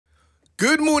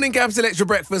Good morning, Capital XTRA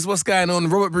Breakfast. What's going on?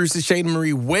 Robert Bruce Shayna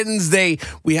Marie. Wednesday.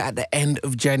 We are at the end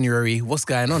of January. What's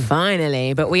going on?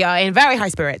 Finally, but we are in very high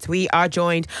spirits. We are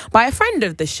joined by a friend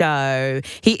of the show.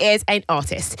 He is an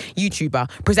artist,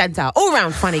 YouTuber, presenter,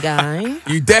 all-round funny guy.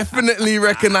 You definitely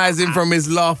recognise him from his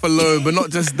laugh alone, but not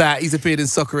just that. He's appeared in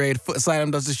Soccer Aid, Foot Asylum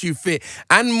Does the Shoe Fit,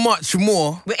 and much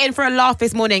more. We're in for a laugh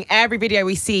this morning. Every video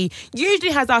we see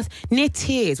usually has us near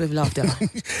tears with laughter.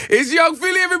 It's Young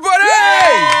Philly, everybody!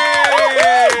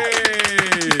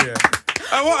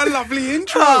 Oh, what a lovely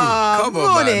intro. Oh, Come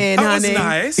on, morning, man. That was honey.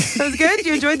 nice. That was good?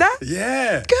 You enjoyed that?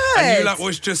 Yeah. Good. And you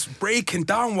was just breaking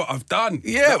down what I've done.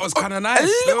 Yeah. That was kind of nice.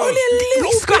 Only a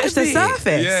little Scratch the bit.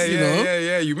 surface.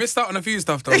 Yeah. You missed out on a few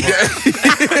stuff though. Wait,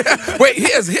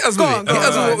 hit us with it. on, Hit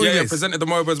us with what we yeah, missed. presented the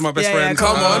Mobo as my best Yeah, friend.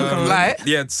 come on, light.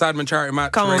 Yeah, Sadman charity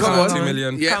match. Come on, raised come like on. 2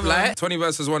 million. Yeah, Come like. on. 20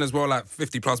 versus 1 as well, like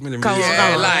 50+ million. Come on, views.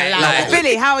 come on. like.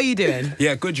 Billy, how are you doing?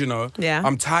 Yeah, good, you know. Yeah.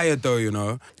 I'm tired though, you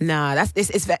know. Nah,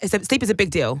 sleep is a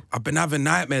big deal. I've been having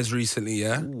nightmares recently,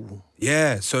 yeah? Ooh.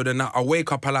 Yeah, so then I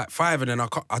wake up at like 5 and then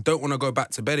I don't want to go back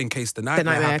to bed in case the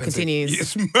nightmare happens. continues.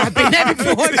 Yes, I've been there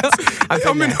before.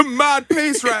 I'm in a mad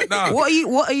pace right now. What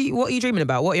are you dreaming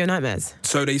about? What are your nightmares?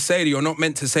 So they say that you're not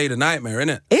meant to say the nightmare,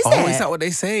 innit? Is Oh, it? is that what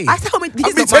they say? I tell me,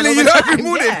 I've been telling you that every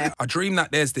morning. Yeah. I dream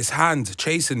that there's this hand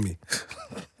chasing me.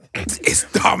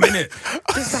 It's dumb, innit?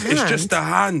 It's just a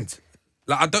hand.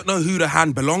 Like, I don't know who the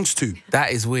hand belongs to.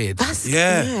 That is weird.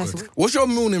 Yeah. Yes. What's your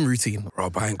morning routine?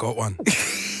 Rob, I ain't got one.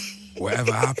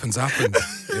 Whatever happens, happens.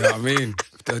 You know what I mean?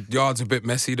 If the yard's a bit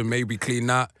messy, then maybe clean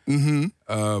that.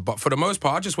 But for the most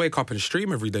part, I just wake up and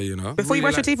stream every day, you know? Before you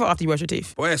brush your teeth or after you brush your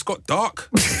teeth? Boy, it's got dark.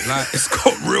 Like, it's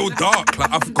got real dark.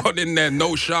 Like, I've gone in there,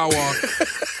 no shower,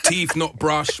 teeth not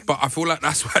brushed, but I feel like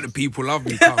that's why the people love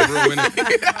me. Can't real,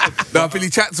 innit? Now, Philly,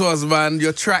 chat to us, man.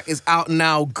 Your track is out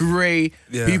now, Grey.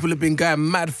 Yeah. People have been going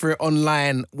mad for it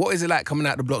online. What is it like coming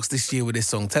out the blocks this year with this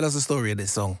song? Tell us the story of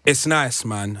this song. It's nice,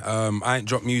 man. I ain't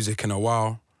dropped music in a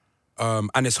while.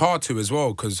 And it's hard to as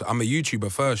well, because I'm a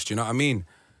YouTuber first, you know what I mean?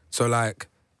 So, like,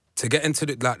 to get into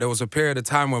the, like, there was a period of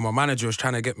time where my manager was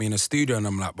trying to get me in a studio and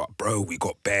I'm like, but bro, we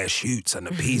got bare shoots and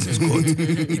the piece is good.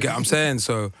 You get what I'm saying?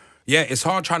 So, yeah, it's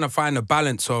hard trying to find a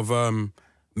balance of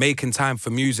making time for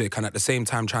music and at the same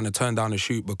time trying to turn down a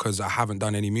shoot because I haven't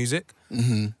done any music.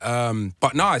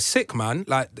 But no, it's sick, man.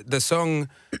 Like, the song,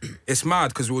 it's mad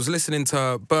because we was listening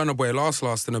to Burna Boy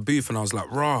last in a booth and I was like,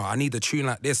 raw, I need a tune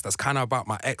like this that's kind of about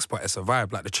my ex, but it's a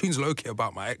vibe. Like, the tune's low-key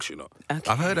about my ex, you know?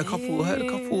 I've heard a couple,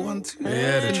 one, two.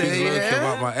 Yeah, the tune's low-key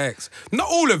about my ex. Not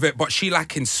all of it, but she,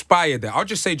 like, inspired it. I'll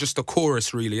just say just the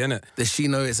chorus, really, innit? Does she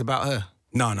know it's about her?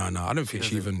 No. I don't think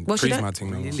she even Well, she pre don't- my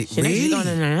thing. No. She knows she's going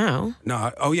in and out.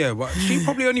 No, oh yeah, but she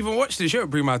probably don't even watch the show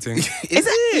pre my thing. Is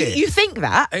it? You think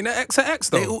that? Ain't that X at X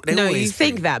though? They No, always you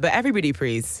think that, but everybody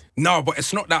prees. No, but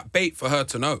it's not that bait for her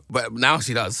to know. But now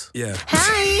she does. Yeah.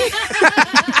 Hi.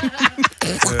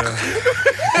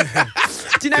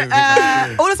 Do you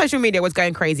know, all of social media was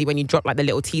going crazy when you dropped like the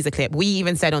little teaser clip. We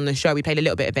even said on the show, we played a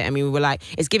little bit of it and we were like,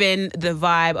 it's giving the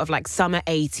vibe of like summer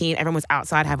 18. Everyone was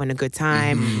outside having a good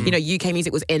time. You know, UK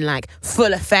music was in like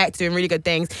full effect, doing really good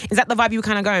things. Is that the vibe you were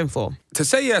kind of going for? To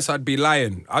say yes, I'd be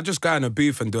lying. I just go in a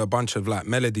booth and do a bunch of like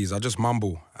melodies. I just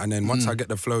mumble. And then once I get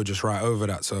the flow, just write over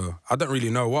that. So I don't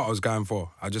really know what I was going for.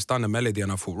 I just done the melody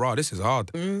and I thought, raw, this is hard.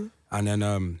 And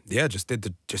then, yeah, just did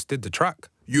the track.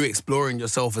 You exploring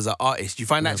yourself as an artist. Do you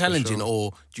find that challenging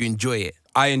or do you enjoy it?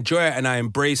 I enjoy it and I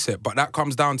embrace it, but that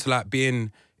comes down to like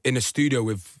being in a studio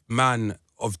with man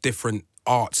of different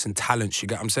arts and talents, you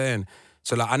get what I'm saying?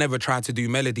 So like I never tried to do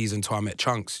melodies until I met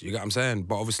Chunks, you get what I'm saying?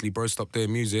 But obviously bro stopped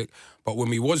doing music. But when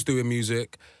we was doing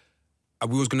music,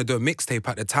 we was gonna do a mixtape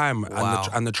at the time. Wow.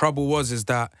 And the trouble was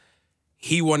that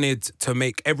he wanted to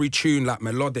make every tune like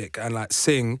melodic and like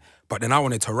sing, but then I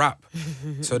wanted to rap.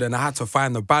 So then I had to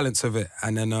find the balance of it.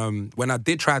 And then when I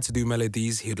did try to do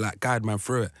melodies, he'd like guide man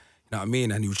through it. You know what I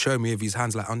mean? And he would show me with his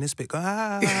hands like, on this bit, go,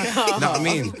 ah. You know what I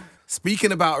mean?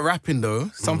 Speaking about rapping though,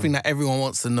 something that everyone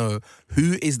wants to know,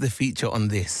 who is the feature on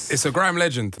this? It's a Grime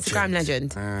legend. It's a Grime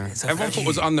legend. Everyone thought it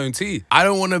was Unknown T. I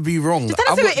don't want to be wrong. Just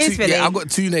tell us who it is, Philly. Yeah, I've got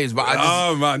two names, but I just...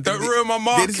 Oh man, don't ruin my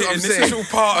marketing. This is what I'm This saying. is all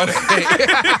part of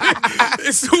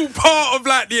it's all part of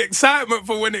like the excitement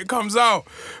for when it comes out.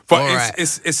 But All right.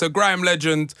 it's a Grime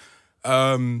legend.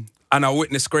 And I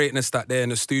witnessed greatness that day in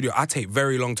the studio. I take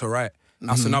very long to write.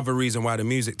 That's another reason why the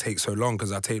music takes so long,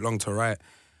 because I take long to write.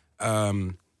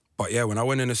 But yeah, when I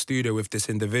went in the studio with this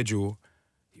individual,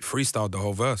 he freestyled the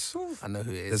whole verse. I know who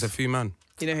it is. There's a few man.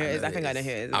 Do you know who it is? I think I know who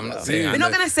it is. I'm not well. saying. We're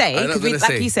not going to say, I'm not because gonna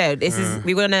like say. you said, this is,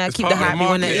 we want to keep the part of hype. the We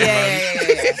want to, market,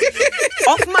 yeah.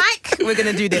 off mic, we're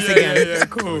going to do this again. Yeah,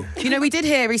 cool. You know, we did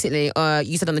hear recently,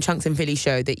 you said on the Chunks in Philly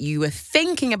show that you were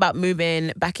thinking about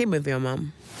moving back in with your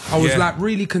mum. I was like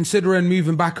really considering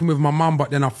moving back in with my mum,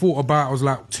 but then I thought about it. I was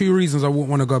like, 2 reasons I wouldn't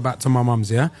want to go back to my mum's,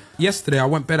 yeah? Yesterday, I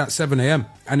went bed at 7 a.m.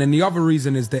 And then the other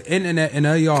reason is the internet in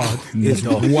her yard is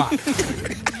whack.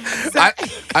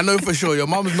 I know for sure your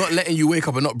mum's not letting you wake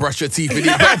up and not brush your teeth and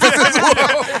eat breakfast as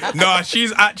well. Nah,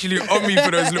 she's actually on me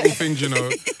for those little things, you know.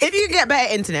 If you could get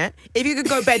better internet, if you could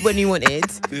go bed when you wanted,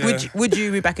 would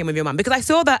you move back in with your mum? Because I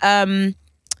saw that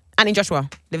Annie Joshua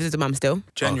lives with her mum still.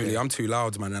 Genuinely, I'm too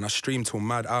loud, man, and I stream till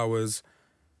mad hours.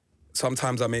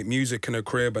 Sometimes I make music in the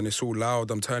crib and it's all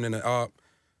loud, I'm turning it up.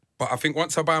 But I think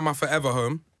once I buy my forever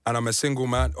home and I'm a single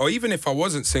man, or even if I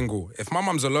wasn't single, if my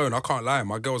mum's alone, I can't lie,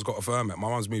 my girl's got a firm it. My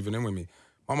mum's moving in with me.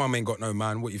 My mum ain't got no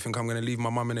man. What, you think I'm going to leave my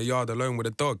mum in the yard alone with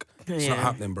a dog? It's not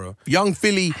happening, bro. Young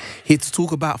Philly here to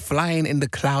talk about flying in the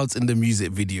clouds in the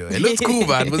music video. It looks cool,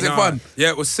 man. Was it fun? Yeah,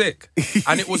 it was sick.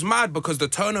 And it was mad because the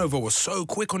turnover was so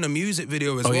quick on the music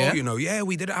video as well, you know. Yeah,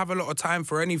 we didn't have a lot of time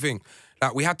for anything.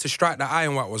 Like, we had to strike the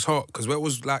iron while it was hot because where it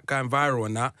was, like, going viral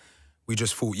and that, we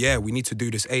just thought, yeah, we need to do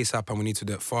this ASAP and we need to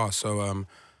do it fast. So,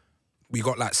 we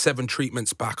got like 7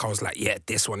 treatments back. I was like, yeah,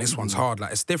 this one's hard.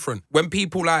 Like, it's different. When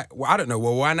people like, well, I don't know,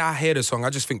 well, when I hear the song, I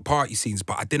just think party scenes,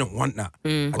 but I didn't want that.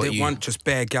 I didn't want just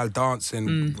bare gal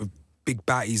dancing with big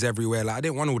batties everywhere. Like, I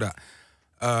didn't want all that.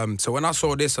 So when I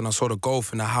saw this and I saw the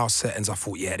golf and the house settings, I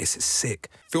thought, yeah, this is sick.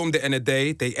 Filmed it in a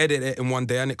day, they edited it in one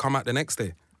day and it come out the next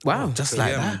day. Wow. Just So,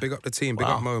 like yeah, that. man, big up the team, big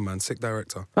up Mo, man, sick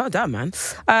director. Well done, man.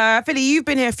 Philly, you've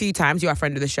been here a few times. You're a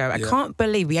friend of the show. I can't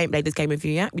believe we ain't played this game with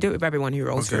you yet. We do it with everyone who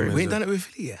rolls through. We ain't done it with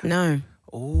Philly yet. No.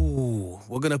 Oh,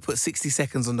 we're going to put 60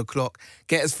 seconds on the clock.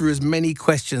 Get us through as many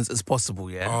questions as possible,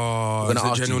 yeah? Oh, We're is gonna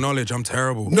it ask general you. knowleded? I'm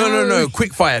terrible. No.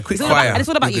 Quick fire. all about- and it's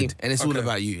all about You're you. good. And it's all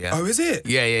about you, yeah? Oh, is it?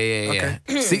 Yeah.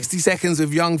 60 seconds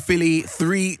with Young Philly.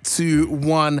 3, 2,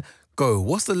 1, go.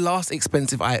 What's the last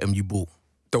expensive item you bought?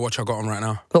 The watch I got on right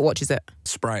now. What watch is it?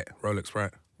 Sprite, Rolex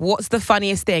Sprite. What's the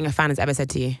funniest thing a fan has ever said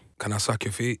to you? Can I suck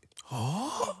your feet?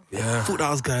 Oh, Yeah. I thought that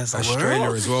was going somewhere Australia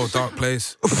else. as well, dark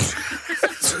place.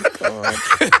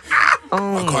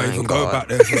 Oh, I can't even go back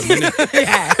there for a minute.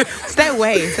 yeah. Stay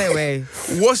away.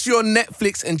 What's your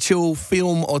Netflix and chill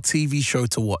film or TV show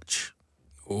to watch?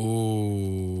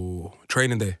 Oh,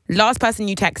 Training Day. Last person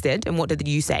you texted, and what did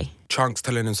you say? Chunks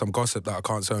telling him some gossip that I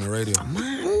can't say on the radio.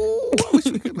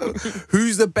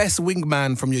 Who's the best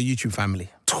wingman from your YouTube family?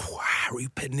 Harry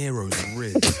Pinero's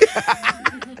rich.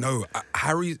 No,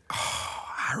 Harry's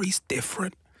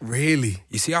different. Really?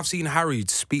 You see, I've seen Harry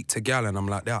speak to gal and I'm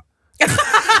like that. No,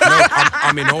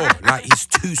 I'm in awe. Like, he's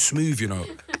too smooth, you know.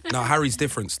 No, Harry's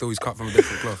different. Still, he's cut from a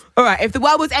different cloth. All right, if the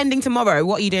world was ending tomorrow,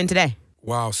 what are you doing today?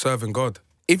 Wow, serving God.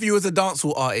 If you was a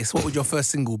dancehall artist, what would your first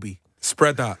single be?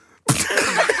 Spread that.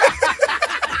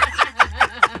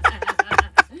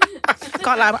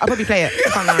 Can't lie, I'll probably play it.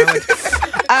 Can't lie,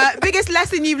 I would. Biggest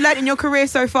lesson you've learned in your career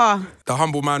so far? The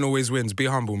humble man always wins. Be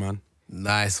humble, man.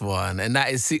 Nice one. And that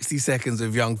is 60 seconds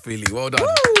with Young Philly. Well done.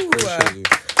 Appreciate you.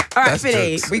 All right, That's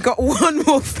Philly, jokes. we got one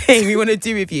more thing we want to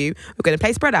do with you. We're going to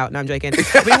play Spread Out. No, I'm joking.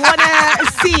 We want to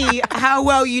see how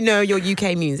well you know your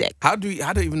UK music. I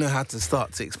don't even know how to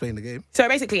start to explain the game. So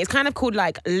basically, it's kind of called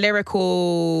like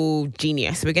lyrical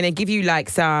genius. We're going to give you like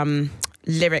some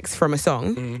lyrics from a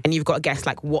song, and you've got to guess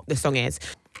like what the song is.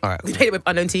 All right. We played it with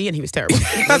Unknown T, and he was terrible.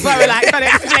 That's why we're like trying to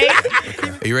explain.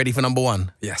 Are you ready for number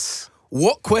 1? Yes.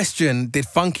 What question did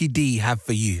Funky D have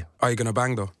for you? Are you going to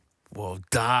bang, though? Well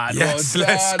done. Yes, well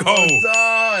let's done, go.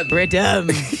 Well done. Rhythm.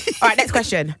 All right, next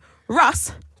question.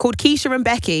 Russ called Keisha and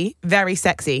Becky very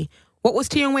sexy. What was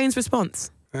Tion Wayne's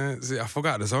response? See, I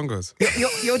forgot how the song goes.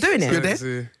 You're doing it. You're there?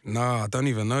 See, nah, I don't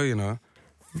even know, you know.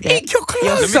 Yeah. You're close.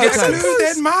 You're so Get close.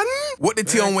 excluded, man. What did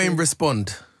Tion Wayne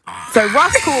respond? So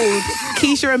Russ called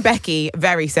Keisha and Becky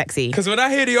very sexy. Because when I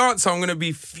hear the answer, I'm going to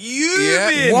be fuming.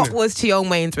 Yeah. What was Tion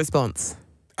Wayne's response?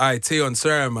 Aye, Tion,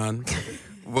 sorry, man.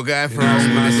 We're going for Nice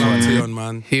this one, one. Tion,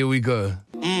 man. Here we go.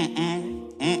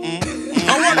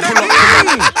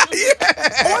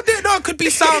 I didn't know it could be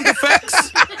sound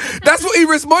effects. That's what he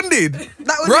responded.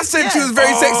 Russ said she was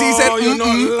very sexy. He said, Oh, you're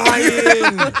not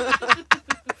lying.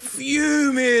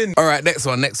 Fuming. All right, next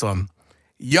one.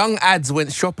 Young Ads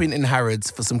went shopping in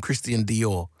Harrods for some Christian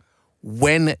Dior.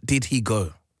 When did he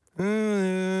go?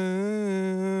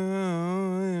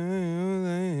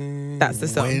 That's the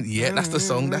song. That's the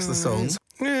song. That's the song.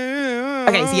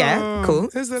 Okay, so yeah, cool.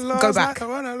 Go back.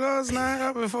 No,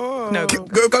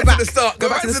 Go back to the start. Go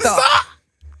back to the start.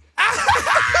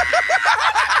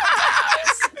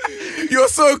 you're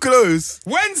so close.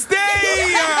 Wednesday!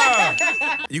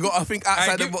 You got to think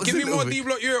outside the box. Give me more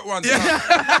D-Block Europe ones.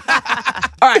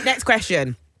 All right, next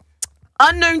question.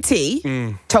 Unknown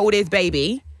T told his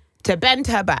baby to bend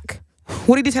her back.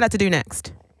 What did he tell her to do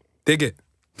next? Dig it.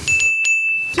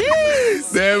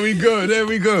 Jeez. There we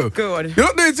go. Good. You're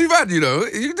not doing too bad, you know.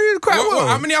 You're doing quite well.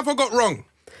 How many have I got wrong?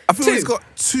 I feel he's got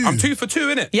 2. I'm 2 for 2,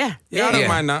 innit? Yeah. Yeah, I don't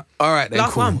mind that. All right, then.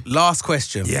 Last cool. one. Last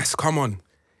question. Yes, come on.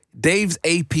 Dave's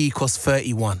AP cost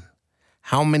 31.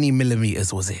 How many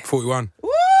millimeters was it? 41. Woo!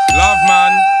 Love,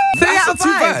 man. 3 That's out not of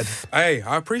too 5. bad. Hey,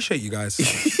 I appreciate you guys.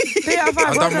 3 out of 5.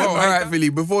 I've done well. All right, Philly,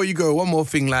 before you go, one more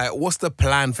thing. Like, what's the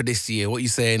plan for this year? What are you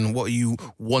saying? What are you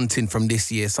wanting from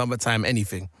this year? Summertime,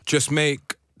 anything? Just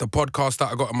make the podcast that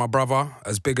I got with my brother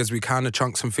as big as we can, the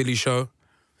Chunks and Philly show.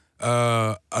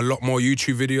 A lot more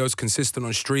YouTube videos, consistent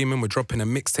on streaming. We're dropping a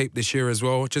mixtape this year as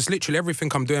well. Just literally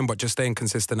everything I'm doing, but just staying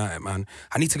consistent at it, man.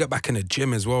 I need to get back in the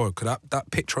gym as well, because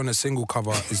that picture on the single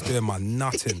cover is doing my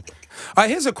nutting. All right,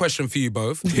 here's a question for you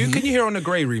both. Who can you hear on the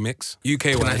Grey remix,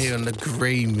 UK-wise? Can I hear on the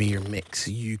Grey mix,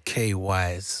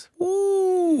 UK-wise?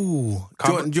 Ooh.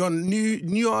 Do you want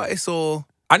new artists or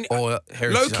heritage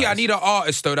low-key, I artists? need an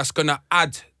artist, though, that's going to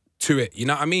add to it. You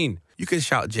know what I mean? You can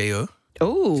shout J.O.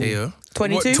 Ooh. J.O.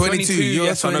 22? What, 22. You're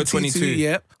yes, I know 22.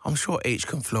 Yep. I'm sure H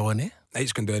can flow on it.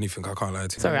 H can do anything, I can't lie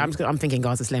to you. Sorry, I'm thinking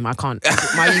Gaza Slim. I can't.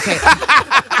 My UK.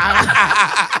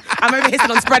 I'm over here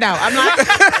still on spread out. I'm like,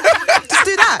 just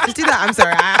do that. I'm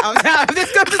sorry. I'm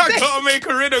just going to I say. gotta make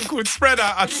a rhythm called Spread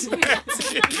Out, I swear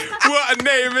to you. What a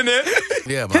name, innit?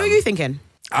 Yeah, man. Who are you thinking?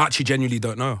 I actually genuinely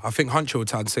don't know. I think Huncho would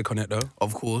sound sick on it, though.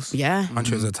 Of course. Yeah.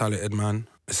 Huncho's a talented man.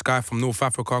 This guy from North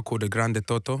Africa called the Grande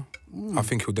Toto. I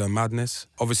think he'll do a madness.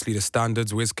 Obviously, the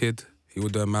standards, Wizkid, he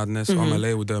would do a madness.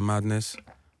 Omale would do a madness.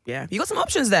 Yeah. You got some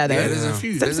options there, though. Yeah, there's a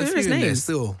few. There's a few in there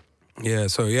still. Yeah,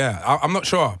 so yeah, I'm not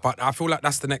sure, but I feel like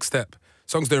that's the next step.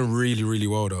 Song's doing really, really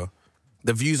well, though.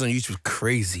 The views on YouTube are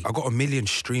crazy. I got 1 million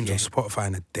streams on Spotify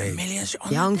in a day. Millions.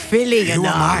 Young Philly, you Who know.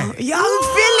 am I? Young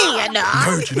Philly, you know.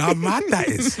 No, do you know how mad that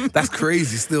is? That's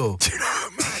crazy still.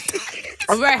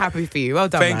 I'm very happy for you. Well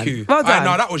done, Thank man. you. Well done. I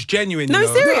know, that was genuine, No, you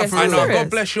know. serious, I know, serious. God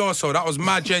bless your soul. That was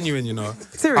mad genuine, you know.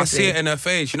 Seriously. I see it in her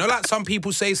face. You know, like some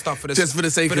people say stuff for the Just for the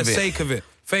sake of it.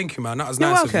 Thank you, man. That was You're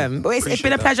nice welcome. of you. Well, it's been a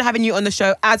Appreciate pleasure having you on the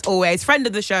show, as always. Friend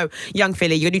of the show, Young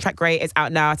Philly. Your new track, Great, is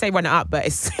out now. I say run it up, but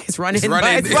it's running. It's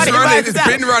running. But It's by running. It's itself.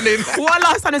 been running. One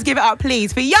last time, let's give it up,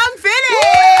 please, for Young Philly!